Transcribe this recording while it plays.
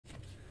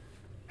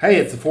Hey,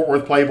 it's the Fort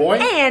Worth Playboy.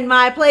 And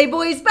my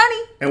Playboys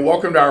Bunny. And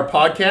welcome to our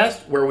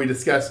podcast where we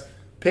discuss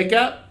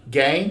pickup,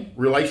 game,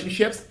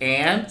 relationships,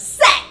 and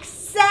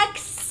sex.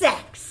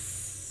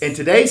 And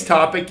today's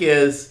topic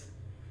is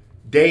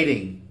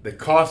dating, the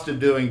cost of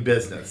doing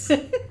business.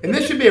 And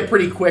this should be a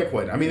pretty quick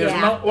one. I mean,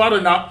 there's not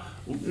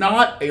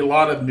a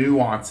lot of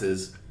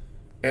nuances,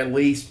 at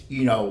least,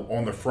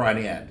 on the front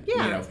end.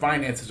 Yeah.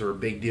 Finances are a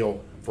big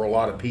deal for a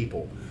lot of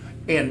people.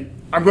 And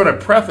I'm going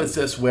to preface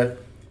this with,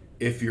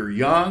 if you're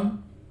young,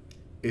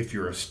 if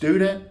you're a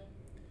student,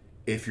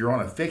 if you're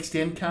on a fixed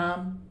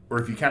income, or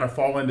if you kind of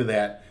fall into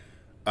that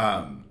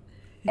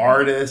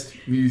artist,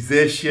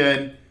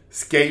 musician,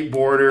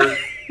 skateboarder,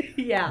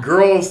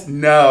 girls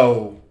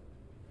know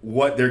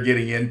what they're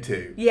getting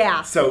into.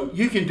 Yeah. So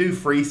you can do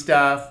free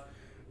stuff,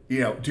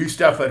 do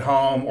stuff at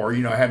home, or,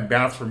 have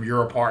bounce from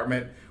your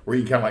apartment where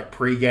you can kind of like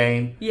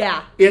pregame.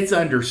 Yeah. It's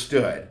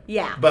understood.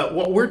 Yeah. But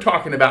what we're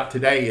talking about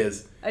today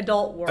is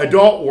adult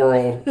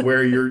world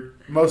where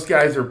most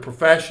guys are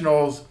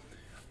professionals.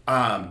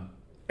 And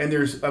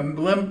there's a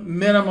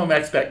minimum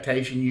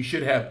expectation. You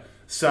should have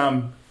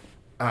some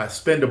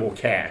spendable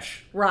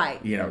cash.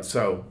 Right.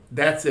 So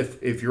that's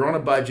if you're on a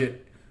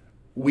budget,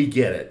 we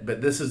get it.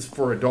 But this is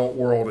for adult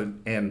world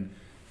and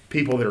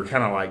people that are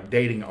kind of like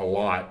dating a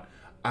lot.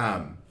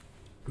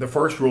 The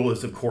first rule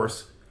is, of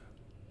course,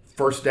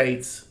 first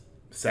dates,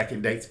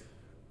 second dates,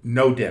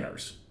 no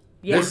dinners.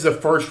 Yeah. This is the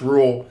first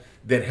rule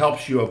that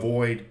helps you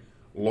avoid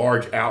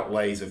large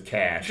outlays of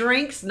cash.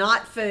 Drinks,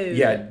 not food.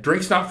 Yeah,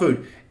 drinks, not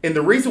food. And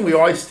the reason we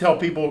always tell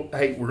people,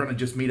 hey, we're going to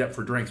just meet up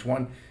for drinks,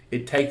 one,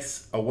 it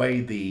takes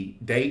away the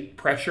date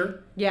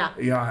pressure. Yeah.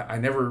 I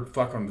never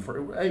fuck on the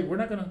first. Hey, we're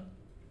not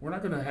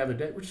gonna have a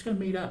date. We're just gonna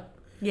meet up.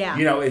 Yeah.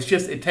 It's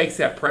just, it takes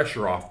that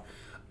pressure off.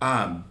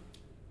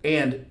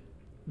 And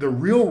the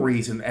real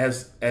reason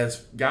as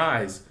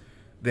guys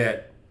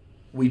that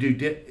we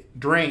do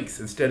drinks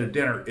instead of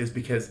dinner is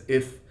because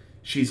if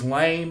she's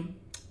lame,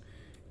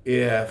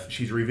 if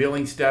she's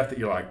revealing stuff that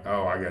you're like,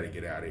 oh, I got to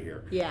get out of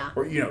here. Yeah.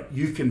 Or,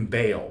 you can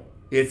bail.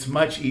 It's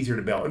much easier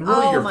to bail. And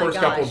really your first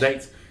couple of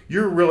dates,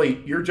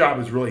 your job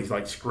is really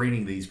like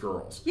screening these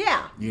girls.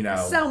 Yeah.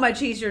 So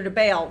much easier to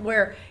bail.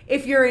 Where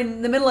if you're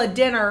in the middle of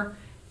dinner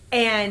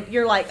and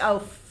you're like, oh,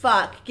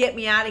 fuck, get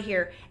me out of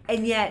here.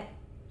 And yet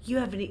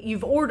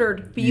you've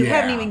ordered, but you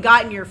haven't even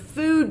gotten your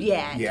food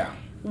yet. Yeah.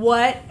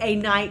 What a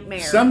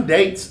nightmare.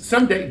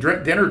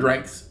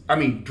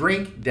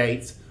 Drink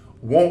dates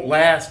won't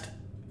last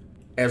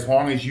as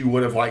long as you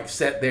would have like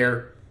sat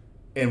there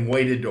and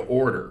waited to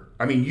order.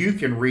 I mean, you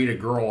can read a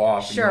girl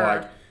off and you're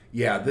like,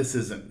 yeah, this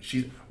isn't,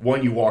 you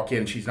walk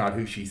in, she's not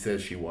who she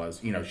says she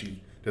was.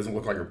 She doesn't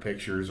look like her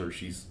pictures, or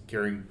she's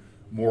carrying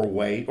more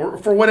weight, or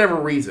for whatever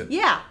reason.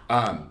 Yeah.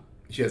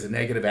 She has a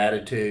negative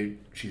attitude.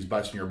 She's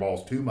busting your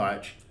balls too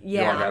much.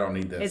 Yeah. You're like, I don't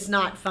need this. It's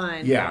not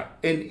fun. Yeah.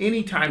 And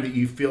any time that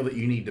you feel that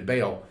you need to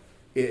bail,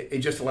 it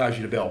just allows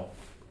you to bail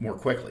more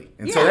quickly.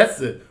 And so that's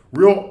the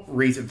real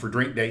reason for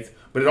drink dates.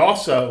 But it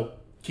also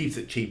keeps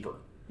it cheaper.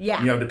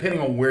 Yeah. Depending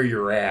on where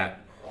you're at,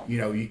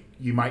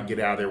 you might get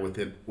out of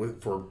there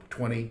for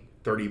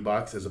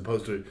 $20-$30 as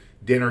opposed to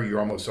dinner.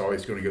 You're almost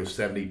always going to go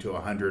 $70 to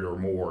 $100 or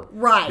more.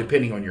 Right.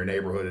 Depending on your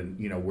neighborhood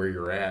and where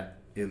you're at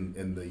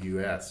in the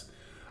U.S.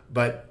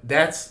 But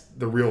that's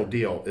the real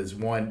deal. Is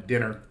one,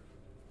 dinner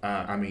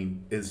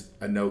is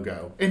a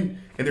no-go. And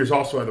there's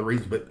also other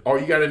reasons, but all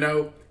you got to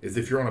know is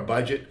if you're on a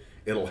budget,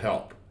 it'll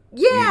help.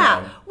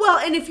 Yeah. Well,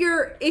 and if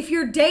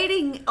you're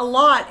dating a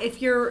lot,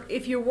 if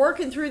you're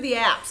working through the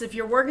apps, if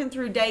you're working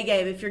through day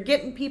game, if you're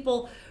getting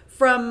people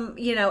from,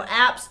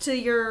 apps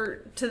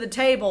to the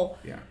table,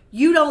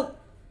 you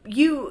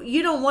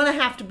don't want to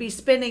have to be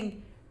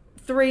spending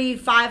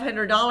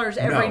 $300-$500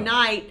 every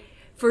night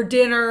for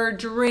dinner,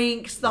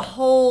 drinks, the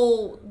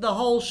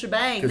whole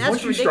shebang.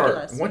 That's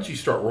ridiculous. Once you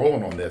start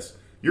rolling on this,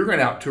 you're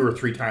going out 2 or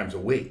 3 times a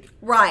week.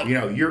 Right.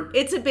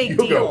 It's a big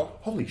deal. Go,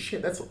 holy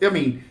shit,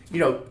 $300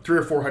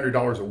 or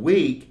 $400 a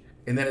week,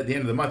 and then at the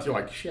end of the month you're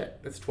like,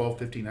 shit, that's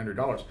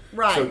 $1,200-$1,500.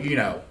 Right. So you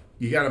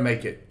got to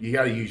make it. You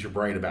got to use your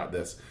brain about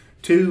this.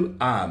 2,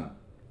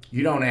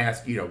 you don't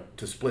ask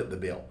to split the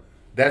bill.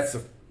 That's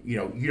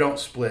you don't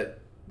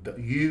split.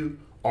 You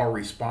are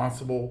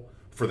responsible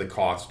for the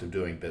cost of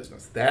doing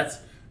business. That's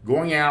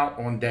going out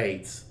on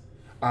dates.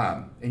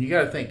 And you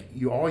got to think,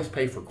 you always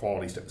pay for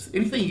quality stuff.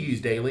 Anything you use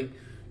daily,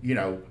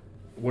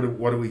 what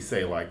do we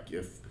say? Like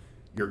if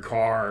your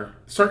car,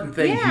 certain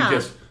things you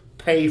just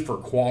pay for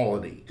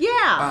quality.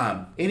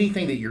 Yeah.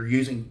 Anything that you're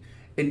using,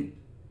 and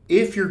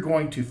if you're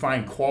going to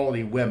find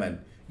quality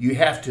women, you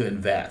have to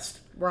invest.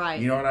 Right.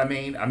 You know what I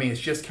mean?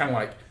 It's just kind of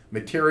like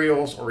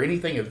materials or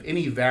anything of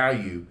any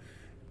value.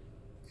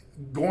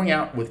 Going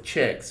out with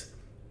chicks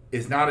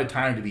is not a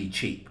time to be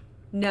cheap.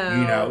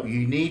 No.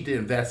 You need to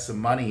invest some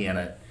money in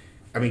it.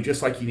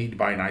 Just like you need to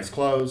buy nice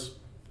clothes,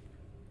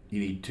 you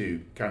need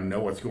to kind of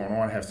know what's going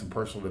on, have some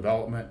personal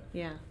development.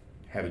 Yeah.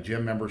 Have a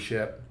gym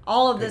membership.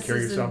 All of this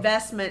is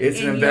investment in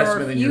your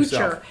future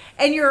yourself.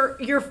 And your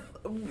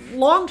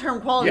long-term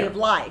quality of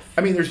life.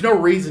 There's no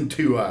reason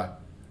to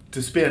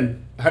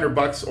spend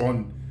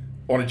 $100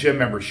 on a gym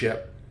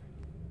membership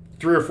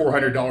 $300 or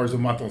 $400 a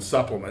month on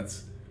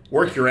supplements,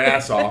 work your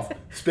ass off,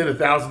 spend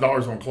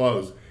 $1,000 on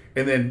clothes,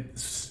 and then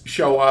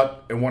show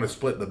up and want to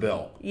split the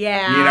bill.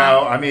 Yeah. You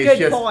know, I mean, good it's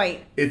just,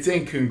 point. It's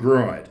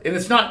incongruent. And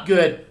it's not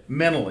good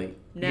mentally.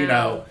 No, you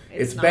know,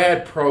 it's not.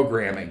 bad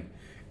programming.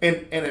 And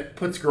it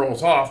puts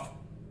girls off.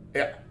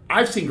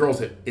 I've seen girls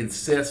that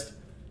insist,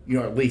 you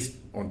know, at least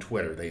on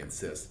Twitter, they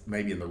insist.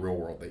 Maybe in the real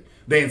world,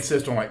 they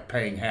insist on like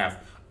paying half.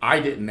 I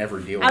didn't ever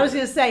deal with it. I was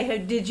going to say,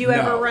 did you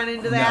ever run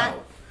into that?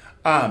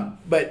 No.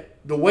 But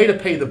the way to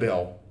pay the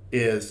bill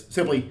is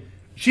simply,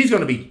 she's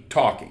going to be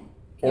talking.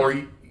 Or,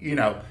 you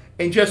know,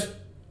 and just,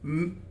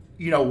 you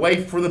know,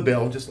 wait for the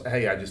bill. Just,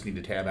 hey, I just need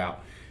to tab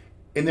out.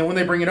 And then when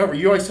they bring it over,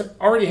 you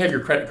already have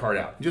your credit card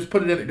out. Just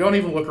put it in there. Don't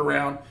even look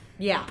around.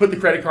 Yeah. Put the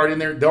credit card in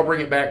there. They'll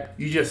bring it back.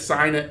 You just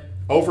sign it.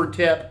 Over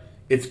tip.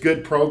 It's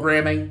good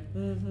programming,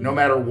 no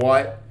matter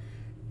what.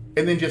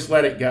 And then just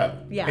let it go.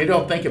 Yeah. And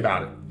don't think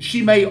about it.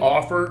 She may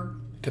offer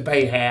to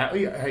pay half.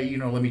 Hey, you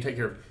know, let me take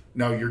care of.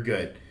 No, you're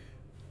good.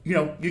 You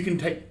know, you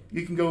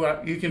can go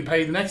out. You can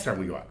pay the next time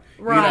we go out.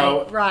 Right. You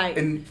know, right.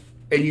 And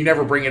you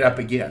never bring it up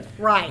again.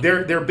 Right.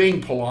 They're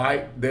being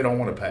polite. They don't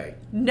want to pay.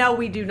 No,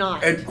 we do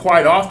not. And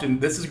quite often,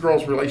 this is a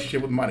girl's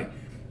relationship with money.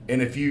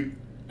 And if you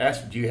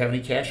ask, do you have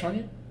any cash on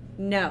you?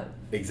 No.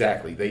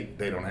 Exactly.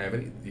 They don't have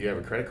any. Do you have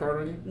a credit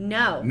card on you?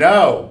 No.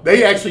 No.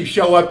 They actually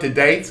show up to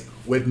dates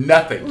with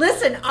nothing.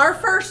 Listen, our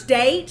first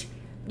date,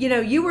 you know,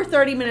 you were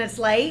 30 minutes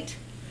late.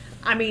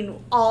 I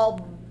mean,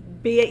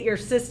 albeit your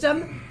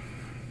system.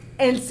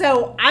 And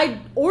so I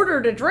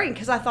ordered a drink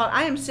because I thought,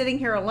 I am sitting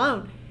here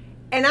alone.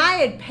 And I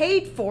had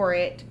paid for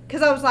it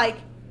because I was like,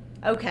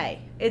 okay,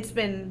 it's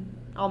been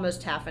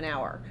almost half an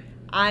hour.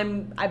 I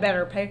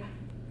better pay.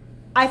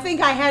 I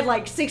think I had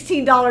like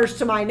 $16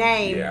 to my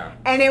name. Yeah.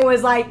 And it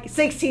was like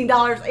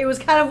 $16. It was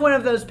kind of one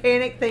of those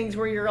panic things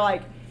where you're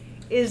like,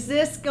 is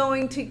this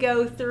going to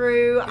go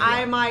through? Yeah.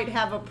 I might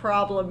have a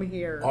problem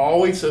here.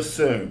 Always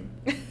assume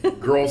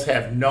girls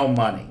have no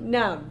money.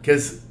 No.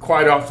 Because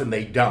quite often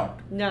they don't.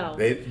 No.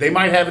 They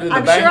might have it in the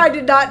bank. I'm sure I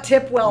did not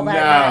tip well that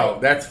night. No,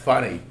 that's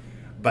funny.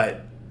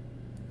 But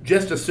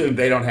just assume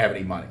they don't have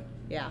any money.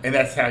 Yeah. And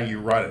that's how you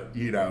run it,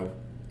 you know.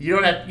 You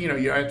don't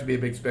have to be a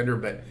big spender,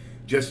 but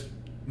just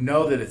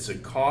know that it's a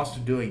cost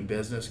of doing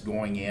business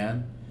going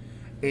in.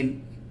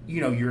 And,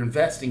 you know, you're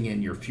investing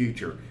in your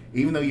future.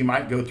 Even though you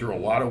might go through a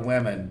lot of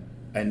women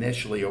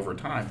initially over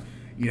time,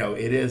 you know,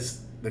 it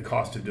is the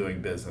cost of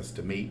doing business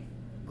to meet,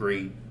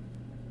 greet,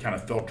 kind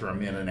of filter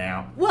them in and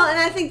out. Well, and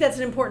I think that's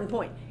an important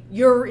point.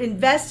 You're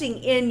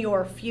investing in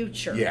your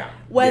future. Yeah.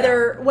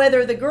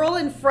 Whether the girl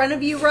in front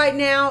of you right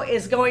now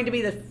is going to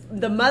be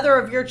the mother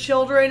of your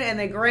children and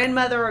the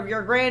grandmother of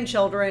your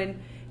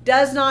grandchildren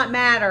does not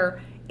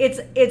matter.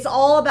 It's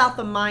all about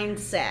the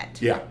mindset.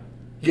 Yeah.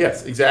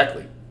 Yes,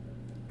 exactly.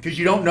 Because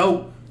you don't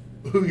know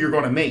who you're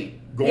going to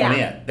meet going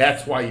in.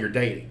 That's why you're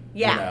dating.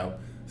 Yeah. You know?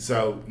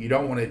 So you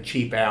don't want to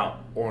cheap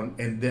out on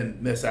and then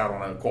miss out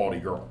on a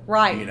quality girl.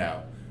 Right. You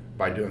know,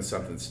 by doing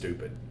something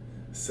stupid.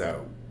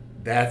 So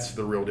that's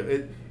the real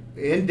deal.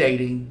 In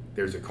dating,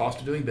 there's a cost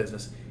of doing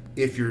business.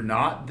 If you're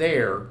not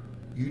there,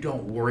 you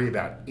don't worry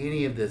about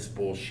any of this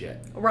bullshit.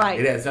 Right.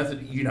 It has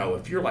nothing, you know,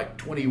 if you're like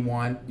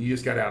 21, you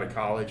just got out of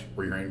college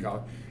or you're in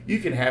college, you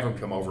can have them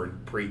come over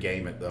and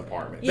pregame at the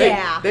apartment.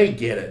 Yeah. They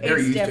get it. They're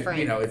It's used different.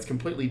 to, you know, it's a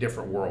completely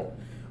different world.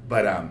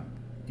 But,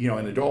 you know,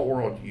 in the adult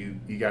world,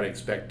 you got to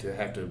expect to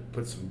have to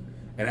put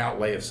an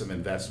outlay of some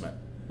investment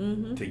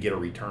to get a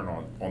return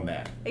on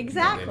that.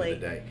 Exactly. At the end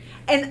of the day.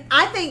 And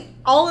I think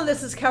all of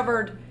this is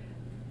covered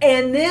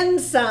and then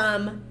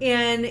some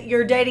in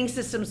your dating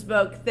systems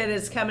book that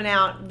is coming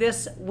out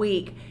this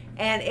week.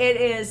 And it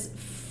is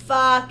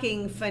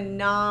fucking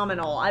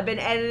phenomenal. I've been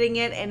editing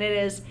it and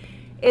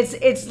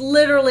it's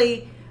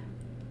literally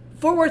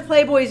Fort Worth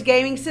Playboy's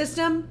gaming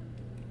system,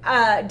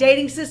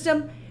 dating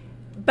system,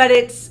 but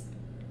it's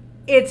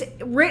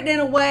written in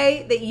a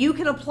way that you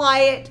can apply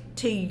it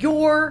to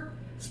your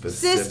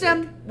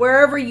system,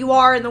 wherever you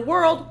are in the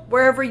world,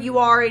 wherever you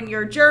are in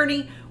your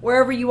journey,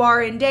 wherever you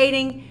are in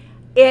dating.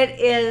 It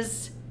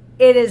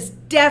is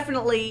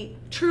definitely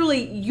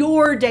truly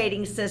your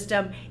dating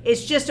system.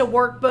 It's just a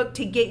workbook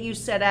to get you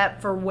set up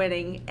for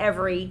winning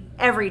every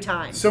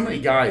time. So many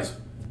guys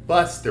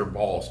bust their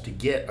balls to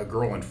get a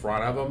girl in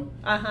front of them,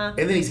 and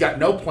then he's got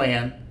no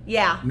plan,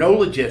 no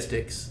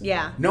logistics,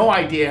 no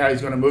idea how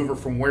he's going to move her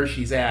from where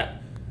she's at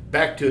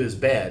back to his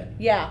bed.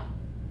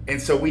 And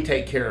so we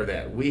take care of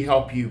that. We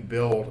help you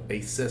build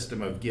a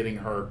system of getting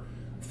her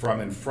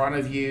from in front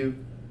of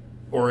you,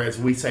 or as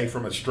we say,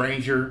 from a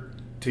stranger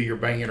to you're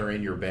banging her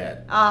in your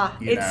bed.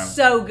 It's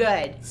so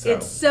good.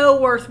 It's so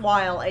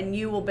worthwhile, and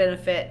you will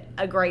benefit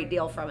a great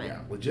deal from it.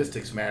 Yeah,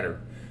 logistics matter.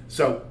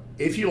 So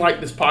if you like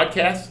this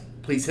podcast,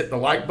 please hit the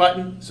like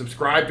button,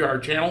 subscribe to our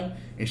channel,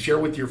 and share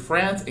with your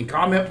friends, and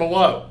comment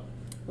below.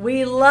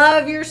 We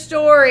love your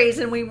stories,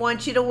 and we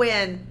want you to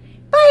win.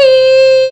 Bye!